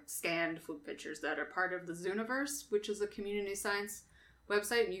pictures, like scanned fluke pictures that are part of the Zooniverse, which is a community science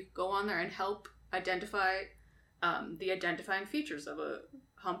website, and you can go on there and help identify the identifying features of a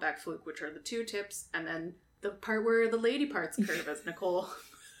humpback fluke, which are the two tips, and then the part where the lady parts curve, as Nicole.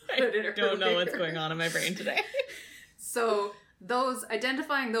 I don't know what's going on in my brain today. So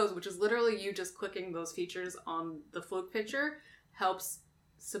identifying those, which is literally you just clicking those features on the fluke picture, helps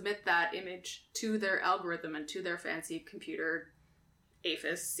submit that image to their algorithm and to their fancy computer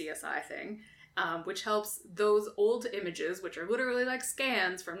APHIS CSI thing, which helps those old images, which are literally like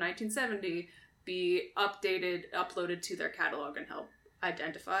scans from 1970, be uploaded to their catalog and help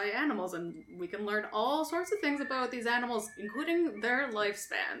identify animals, and we can learn all sorts of things about these animals, including their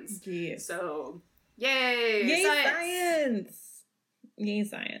lifespans. Yes. So, yay! Yay science! Yay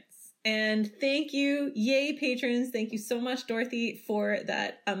science. And thank you, yay patrons. Thank you so much, Dorothy, for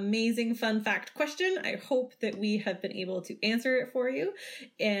that amazing fun fact question. I hope that we have been able to answer it for you.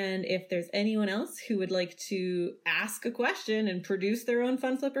 And if there's anyone else who would like to ask a question and produce their own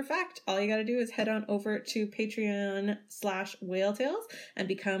fun flipper fact, all you got to do is head on over to Patreon/WhaleTales and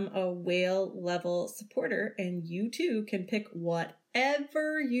become a whale level supporter. And you too can pick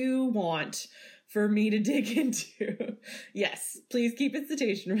whatever you want for me to dig into. Yes, please keep it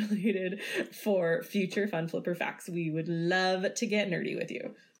cetacean related for future fun flipper facts. We would love to get nerdy with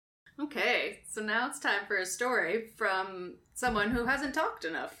you. Okay, so now it's time for a story from someone who hasn't talked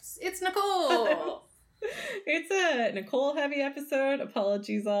enough. It's Nicole! It's a Nicole heavy episode,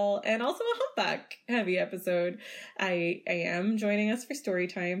 apologies all, and also a humpback heavy episode. I am joining us for story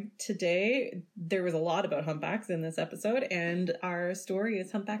time today. There was a lot about humpbacks in this episode, and our story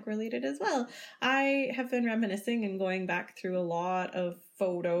is humpback related as well. I have been reminiscing and going back through a lot of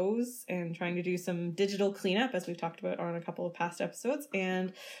photos and trying to do some digital cleanup, as we've talked about on a couple of past episodes.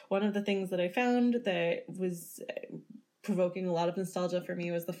 And one of the things that I found that was provoking a lot of nostalgia for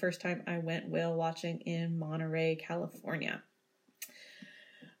me was the first time I went whale watching in Monterey, California.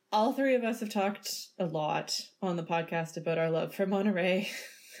 All three of us have talked a lot on the podcast about our love for Monterey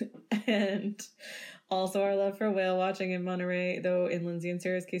and also our love for whale watching in Monterey, though in Lindsay and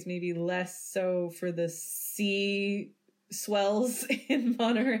Sarah's case, maybe less so for the sea swells in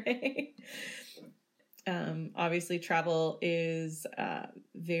Monterey. Obviously travel is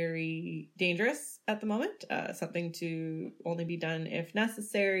very dangerous at the moment, something to only be done if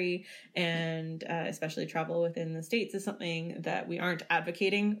necessary, and especially travel within the States is something that we aren't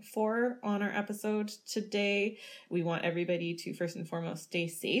advocating for on our episode today. We want everybody to first and foremost stay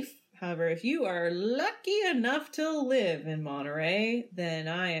safe. However, if you are lucky enough to live in Monterey, then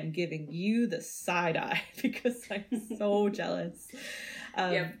I am giving you the side eye because I'm so jealous.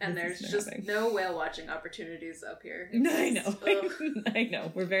 Yep, and this there's is just happening. no whale watching opportunities up here. I know. Ugh. I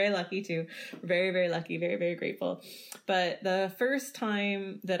know. We're very lucky too. We're very, very lucky. Very, very grateful. But the first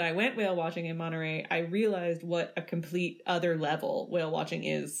time that I went whale watching in Monterey, I realized what a complete other level whale watching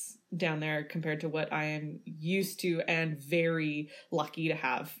is down there compared to what I am used to and very lucky to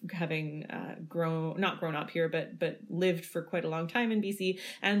having not grown up here, but lived for quite a long time in BC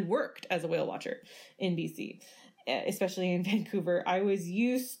and worked as a whale watcher in BC. Especially in Vancouver, I was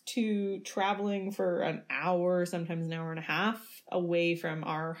used to traveling for an hour, sometimes an hour and a half away from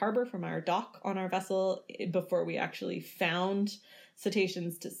our harbor, from our dock on our vessel before we actually found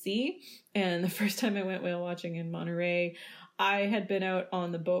cetaceans to see. And the first time I went whale watching in Monterey, I had been out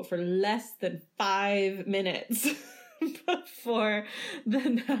on the boat for less than 5 minutes before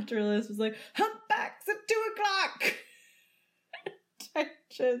the naturalist was like, humpbacks at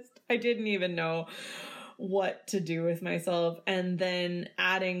 2:00. I didn't even know what to do with myself. And then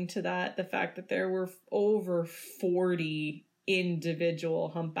adding to that the fact that there were over 40 individual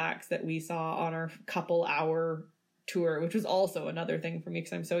humpbacks that we saw on our couple hour tour, which was also another thing for me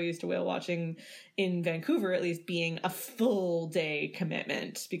because I'm so used to whale watching in Vancouver, at least being a full day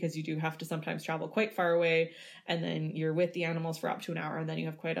commitment, because you do have to sometimes travel quite far away and then you're with the animals for up to an hour and then you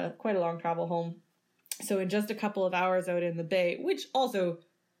have quite a long travel home. So in just a couple of hours out in the bay, which also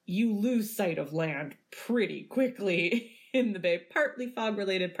you lose sight of land pretty quickly in the bay, partly fog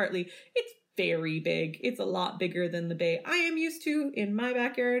related, partly it's very big. It's a lot bigger than the bay I am used to in my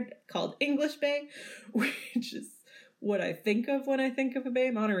backyard called English Bay, which is what I think of when I think of a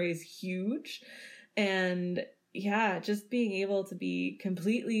bay. Monterey is huge. And yeah, just being able to be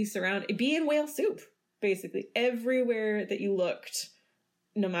completely surrounded, be in whale soup, basically everywhere that you looked,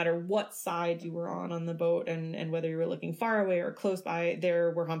 no matter what side you were on the boat and whether you were looking far away or close by,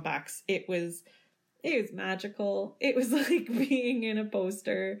 there were humpbacks. It was magical. It was like being in a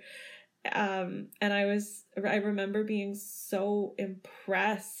poster. And I remember being so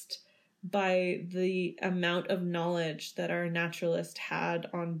impressed by the amount of knowledge that our naturalist had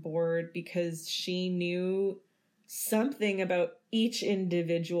on board, because she knew something about each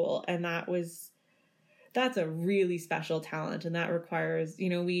individual, and that's a really special talent, and that requires,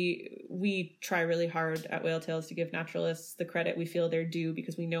 we try really hard at Whale Tales to give naturalists the credit we feel they're due,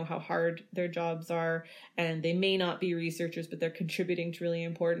 because we know how hard their jobs are, and they may not be researchers, but they're contributing to really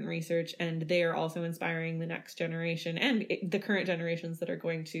important research, and they are also inspiring the next generation and the current generations that are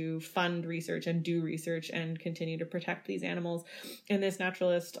going to fund research and do research and continue to protect these animals. And this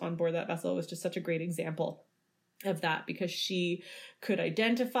naturalist on board that vessel was just such a great example of that, because she could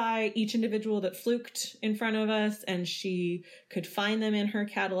identify each individual that fluked in front of us, and she could find them in her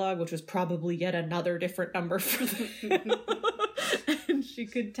catalog, which was probably yet another different number for them. And she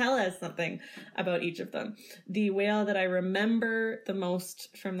could tell us something about each of them. The whale that I remember the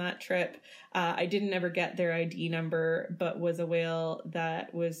most from that trip, I didn't ever get their ID number, but was a whale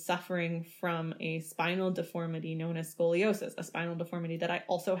that was suffering from a spinal deformity known as scoliosis, a spinal deformity that I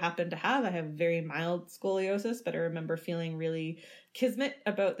also happen to have. I have very mild scoliosis, but I remember feeling really kismet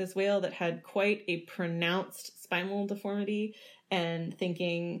about this whale that had quite a pronounced spinal deformity and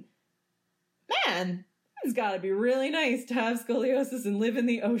thinking, man, it's got to be really nice to have scoliosis and live in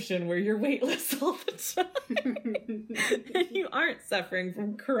the ocean where you're weightless all the time and you aren't suffering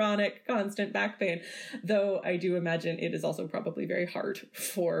from chronic constant back pain. Though I do imagine it is also probably very hard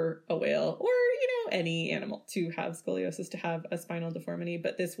for a whale or, any animal to have scoliosis, to have a spinal deformity.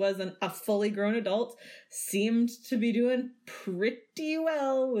 But this wasn't a fully grown adult, seemed to be doing pretty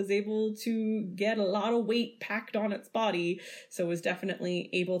well, was able to get a lot of weight packed on its body, so was definitely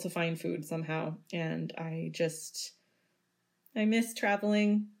able to find food somehow. And I miss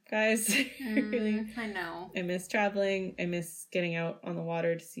traveling, guys. Really, I know. I miss traveling. I miss getting out on the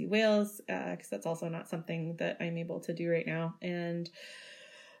water to see whales, because that's also not something that I'm able to do right now. And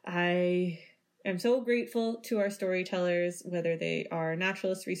I am so grateful to our storytellers, whether they are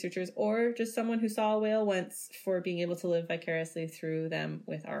naturalists, researchers, or just someone who saw a whale once, for being able to live vicariously through them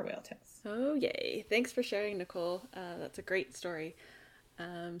with our whale tales. Oh, yay. Thanks for sharing, Nicole. That's a great story.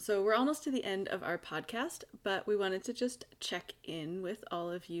 So we're almost to the end of our podcast, but we wanted to just check in with all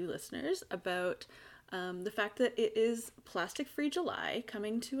of you listeners about the fact that it is Plastic Free July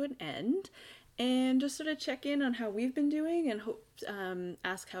coming to an end, and just sort of check in on how we've been doing and hope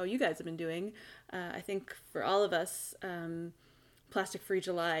ask how you guys have been doing. I think for all of us, Plastic Free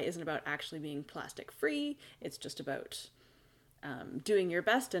July isn't about actually being plastic free. It's just about doing your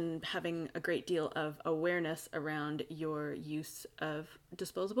best and having a great deal of awareness around your use of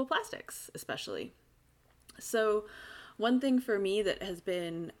disposable plastics, especially. So one thing for me that has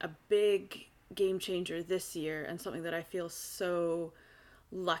been a big game changer this year, and something that I feel so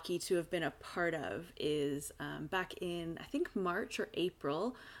lucky to have been a part of is back in, I think, March or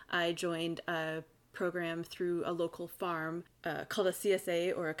April, I joined a program through a local farm called a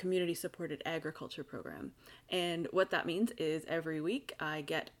CSA, or a community supported agriculture program. And what that means is every week I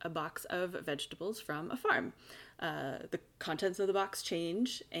get a box of vegetables from a farm. The contents of the box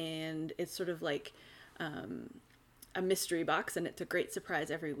change, and it's sort of like a mystery box, and it's a great surprise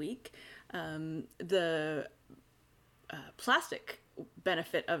every week. The plastic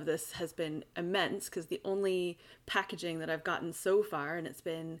benefit of this has been immense, because the only packaging that I've gotten so far, and it's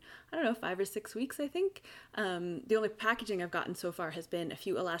been, I don't know, 5 or 6 weeks, I think, the only packaging I've gotten so far has been a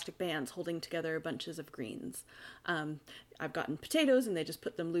few elastic bands holding together bunches of greens. I've gotten potatoes, and they just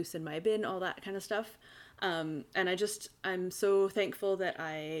put them loose in my bin, all that kind of stuff. And I'm so thankful that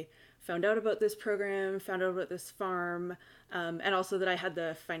I found out about this program, found out about this farm, and also that I had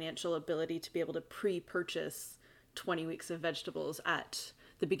the financial ability to be able to pre-purchase 20 weeks of vegetables at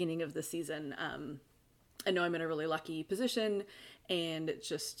the beginning of the season. I know I'm in a really lucky position, and it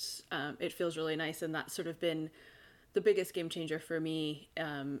just, it feels really nice. And that's sort of been the biggest game changer for me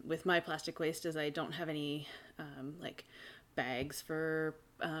with my plastic waste, is I don't have any like bags for,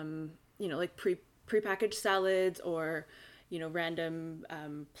 like prepackaged salads, or, random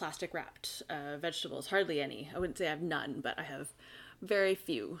plastic wrapped vegetables. Hardly any. I wouldn't say I have none, but I have very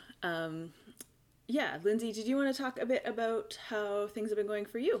few. Yeah, Lindsay, did you want to talk a bit about how things have been going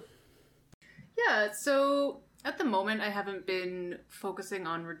for you? Yeah, so at the moment I haven't been focusing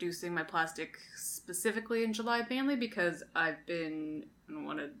on reducing my plastic specifically in July, mainly because I don't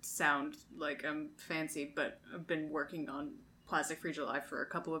want to sound like I'm fancy, but I've been working on Plastic-Free July for a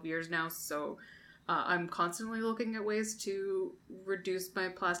couple of years now, so I'm constantly looking at ways to reduce my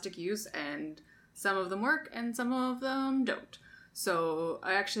plastic use, and some of them work and some of them don't. So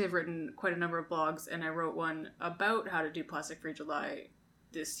I actually have written quite a number of blogs, and I wrote one about how to do Plastic-Free July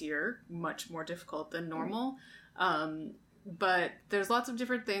this year, much more difficult than normal. But there's lots of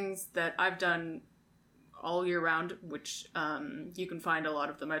different things that I've done all year round, which you can find a lot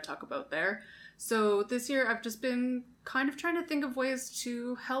of them I talk about there. So this year I've just been kind of trying to think of ways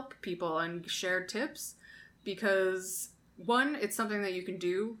to help people and share tips, because one, it's something that you can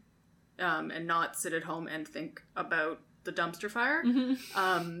do and not sit at home and think about the dumpster fire.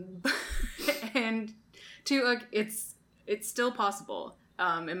 And two, like, it's still possible.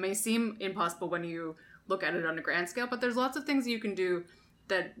 It may seem impossible when you look at it on a grand scale, but there's lots of things you can do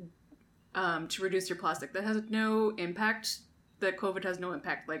that to reduce your plastic that has no impact, that COVID has no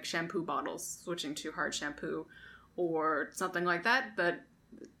impact, like shampoo bottles, switching to hard shampoo or something like that, but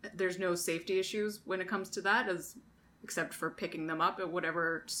there's no safety issues when it comes to that, except for picking them up at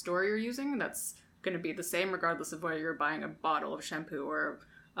whatever store you're using. That's going to be the same regardless of whether you're buying a bottle of shampoo or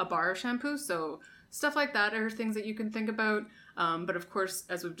a bar of shampoo. So stuff like that are things that you can think about. But of course,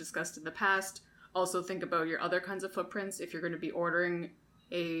 as we've discussed in the past, also think about your other kinds of footprints. If you're going to be ordering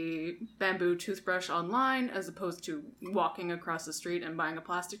a bamboo toothbrush online as opposed to walking across the street and buying a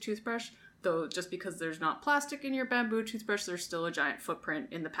plastic toothbrush, though just because there's not plastic in your bamboo toothbrush, there's still a giant footprint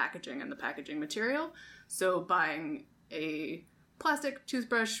in the packaging and the packaging material. So buying a plastic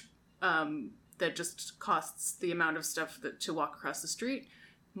toothbrush that just costs the amount of stuff to walk across the street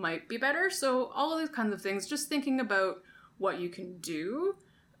might be better. So all of these kinds of things, just thinking about what you can do.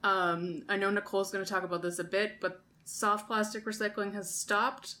 I know Nicole's going to talk about this a bit, but soft plastic recycling has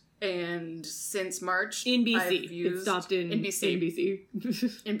stopped, and since March in BC, it stopped in BC.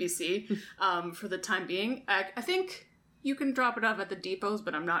 In BC, for the time being. I think you can drop it off at the depots,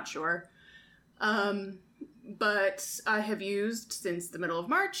 but I'm not sure. But I have used, since the middle of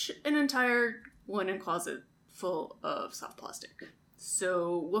March, an entire linen closet full of soft plastic.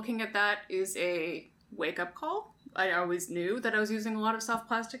 So looking at that is a wake-up call. I always knew that I was using a lot of soft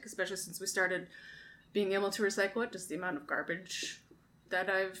plastic, especially since we started being able to recycle it. Just the amount of garbage that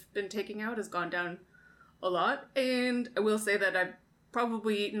I've been taking out has gone down a lot. And I will say that I've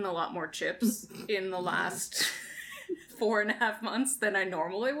probably eaten a lot more chips in the last 4.5 months than I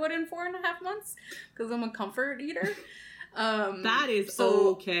normally would in 4.5 months, because I'm a comfort eater. That is so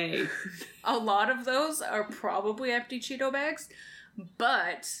okay. A lot of those are probably empty Cheeto bags,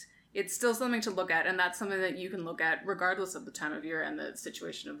 but it's still something to look at, and that's something that you can look at regardless of the time of year and the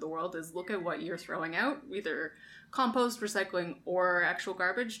situation of the world, is look at what you're throwing out, either compost, recycling, or actual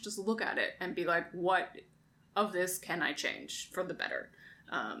garbage. Just look at it and be like, what of this can I change for the better?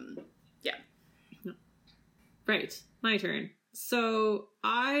 Yeah. Right. My turn. So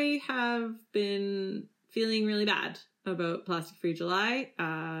I have been feeling really bad about Plastic-Free July.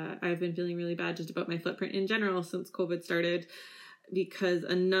 I've been feeling really bad just about my footprint in general since COVID started. because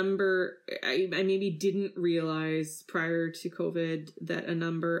I maybe didn't realize prior to COVID that a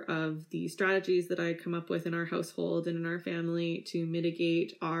number of the strategies that I come up with in our household and in our family to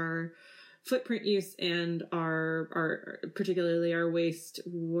mitigate our footprint use and our particularly our waste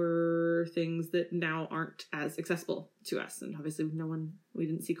were things that now aren't as accessible to us. And obviously we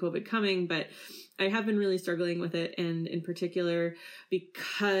didn't see COVID coming, but I have been really struggling with it. And in particular,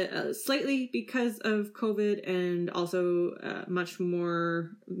 slightly because of COVID, and also much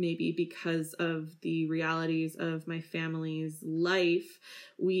more maybe because of the realities of my family's life,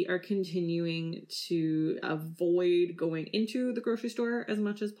 we are continuing to avoid going into the grocery store as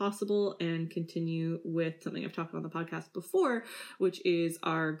much as possible and continue with something I've talked about on the podcast before, which is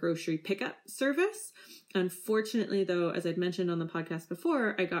our grocery pickup service. Unfortunately, though, as I'd mentioned on the podcast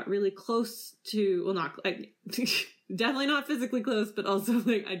before, I got really close to, definitely not physically close, but also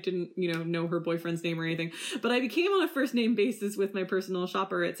like I didn't, know her boyfriend's name or anything. But I became on a first name basis with my personal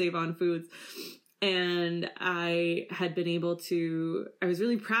shopper at Save On Foods. And I was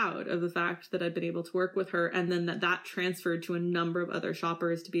really proud of the fact that I'd been able to work with her, and then that transferred to a number of other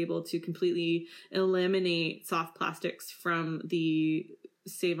shoppers to be able to completely eliminate soft plastics from the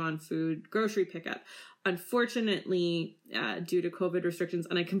Save On Food grocery pickup. Unfortunately, due to COVID restrictions,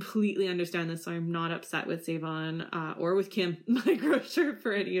 and I completely understand this, so I'm not upset with Save On or with Kim, my grocer,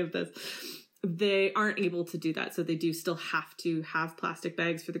 for any of this. They aren't able to do that. So they do still have to have plastic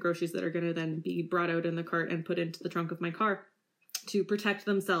bags for the groceries that are going to then be brought out in the cart and put into the trunk of my car to protect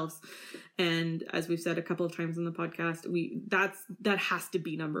themselves. And as we've said a couple of times in the podcast, that has to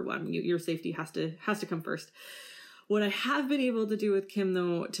be number one. Your safety has to come first. What I have been able to do with Kim,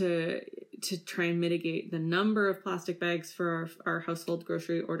 though, to try and mitigate the number of plastic bags for our household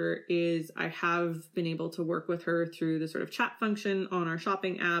grocery order is I have been able to work with her through the sort of chat function on our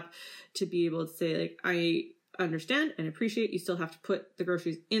shopping app to be able to say, like, I understand and appreciate you still have to put the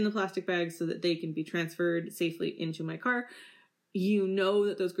groceries in the plastic bags so that they can be transferred safely into my car. You know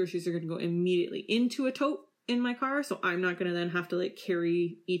that those groceries are going to go immediately into a tote in my car, so I'm not going to then have to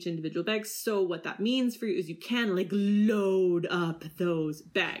carry each individual bag. So what that means for you is you can load up those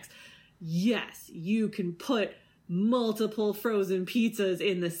bags. Yes, you can put multiple frozen pizzas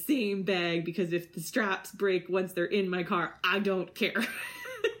in the same bag, because if the straps break once they're in my car, I don't care.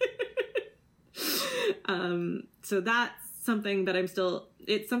 So that's something that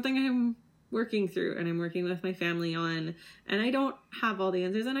it's something I'm working through, and I'm working with my family on, and I don't have all the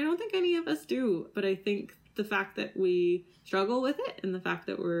answers, and I don't think any of us do, but I think the fact that we struggle with it, and the fact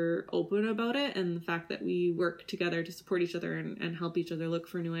that we're open about it, and the fact that we work together to support each other and help each other look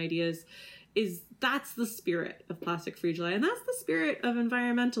for new ideas, that's the spirit of Plastic Free July, and that's the spirit of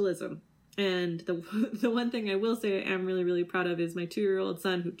environmentalism. And the one thing I will say I am really, really proud of is my 2-year-old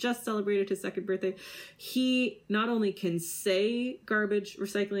son, who just celebrated his 2nd birthday. He not only can say garbage,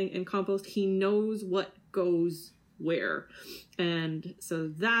 recycling, and compost, he knows what goes where. And so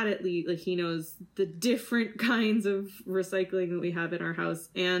that at least, he knows the different kinds of recycling that we have in our house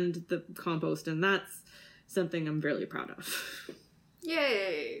and the compost, and that's something I'm really proud of.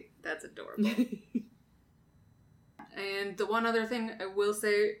 Yay! That's adorable. And the one other thing I will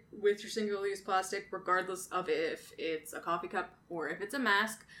say with your single-use plastic, regardless of if it's a coffee cup or if it's a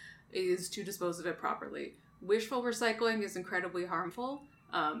mask, is to dispose of it properly. Wishful recycling is incredibly harmful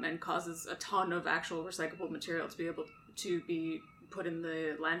and causes a ton of actual recyclable material to be able to be put in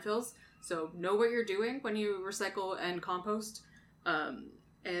the landfills. So know what you're doing when you recycle and compost,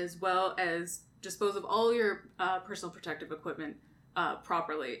 as well as dispose of all your personal protective equipment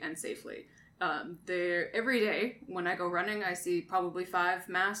properly and safely. Every day when I go running, I see probably 5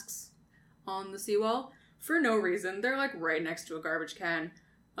 masks on the seawall for no reason. They're right next to a garbage can,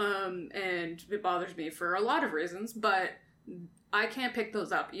 and it bothers me for a lot of reasons, but I can't pick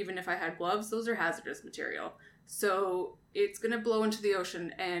those up even if I had gloves. Those are hazardous material. So it's going to blow into the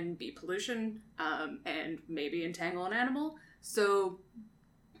ocean and be pollution, and maybe entangle an animal. So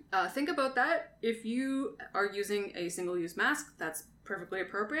think about that. If you are using a single-use mask, that's perfectly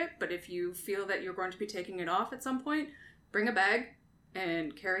appropriate, but if you feel that you're going to be taking it off at some point, bring a bag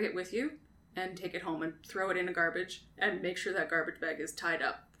and carry it with you and take it home and throw it in a garbage, and make sure that garbage bag is tied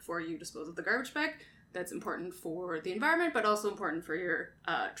up before you dispose of the garbage bag. That's important for the environment, but also important for your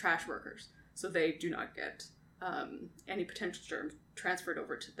trash workers, so they do not get any potential germs transferred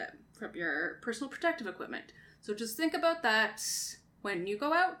over to them from your personal protective equipment. So just think about that when you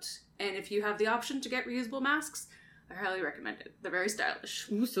go out, and if you have the option to get reusable masks, I highly recommend it. They're very stylish.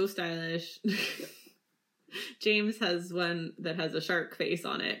 Ooh, so stylish. James has one that has a shark face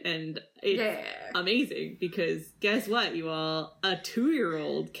on it, and it's amazing because guess what, you all? A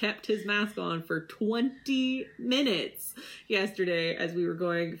 2-year-old kept his mask on for 20 minutes yesterday as we were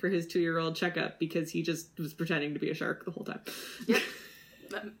going for his 2-year-old checkup because he just was pretending to be a shark the whole time. Yep.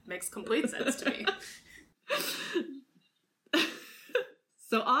 That makes complete sense to me.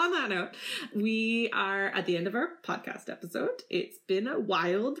 So on that note, we are at the end of our podcast episode. It's been a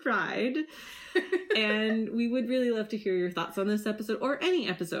wild ride. And we would really love to hear your thoughts on this episode or any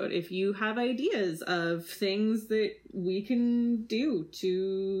episode. If you have ideas of things that we can do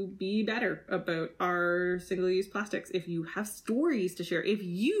to be better about our single-use plastics, if you have stories to share, if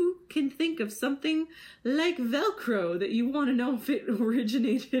you can think of something like Velcro that you want to know if it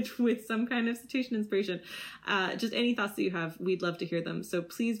originated with some kind of cetacean inspiration, just any thoughts that you have, we'd love to hear them. So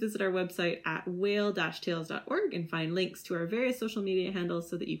please visit our website at whale-tales.org and find links to our various social media handles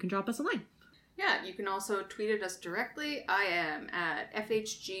so that you can drop us a line. Yeah, you can also tweet at us directly. I am at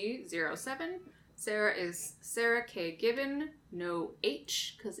FHG07. Sarah is Sarah K. Given, no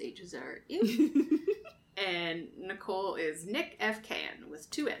H, because H's are ew. And Nicole is Nick F. Can,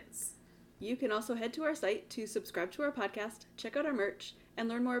 with 2 N's. You can also head to our site to subscribe to our podcast, check out our merch, and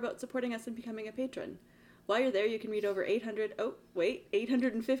learn more about supporting us and becoming a patron. While you're there, you can read over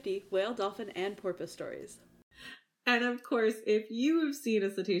 850 whale, dolphin, and porpoise stories. And of course, if you have seen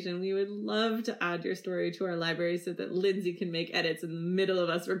a cetacean, we would love to add your story to our library so that Lindsay can make edits in the middle of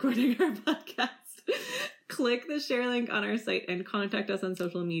us recording our podcast. Click the share link on our site and contact us on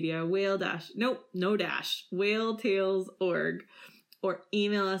social media, whale-tales.org, or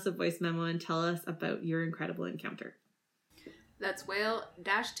email us a voice memo and tell us about your incredible encounter. That's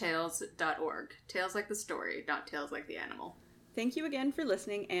whale-tales.org. Tales like the story, not tales like the animal. Thank you again for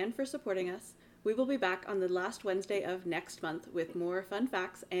listening and for supporting us. We will be back on the last Wednesday of next month with more fun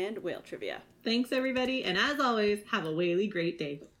facts and whale trivia. Thanks, everybody, and as always, have a whaley great day.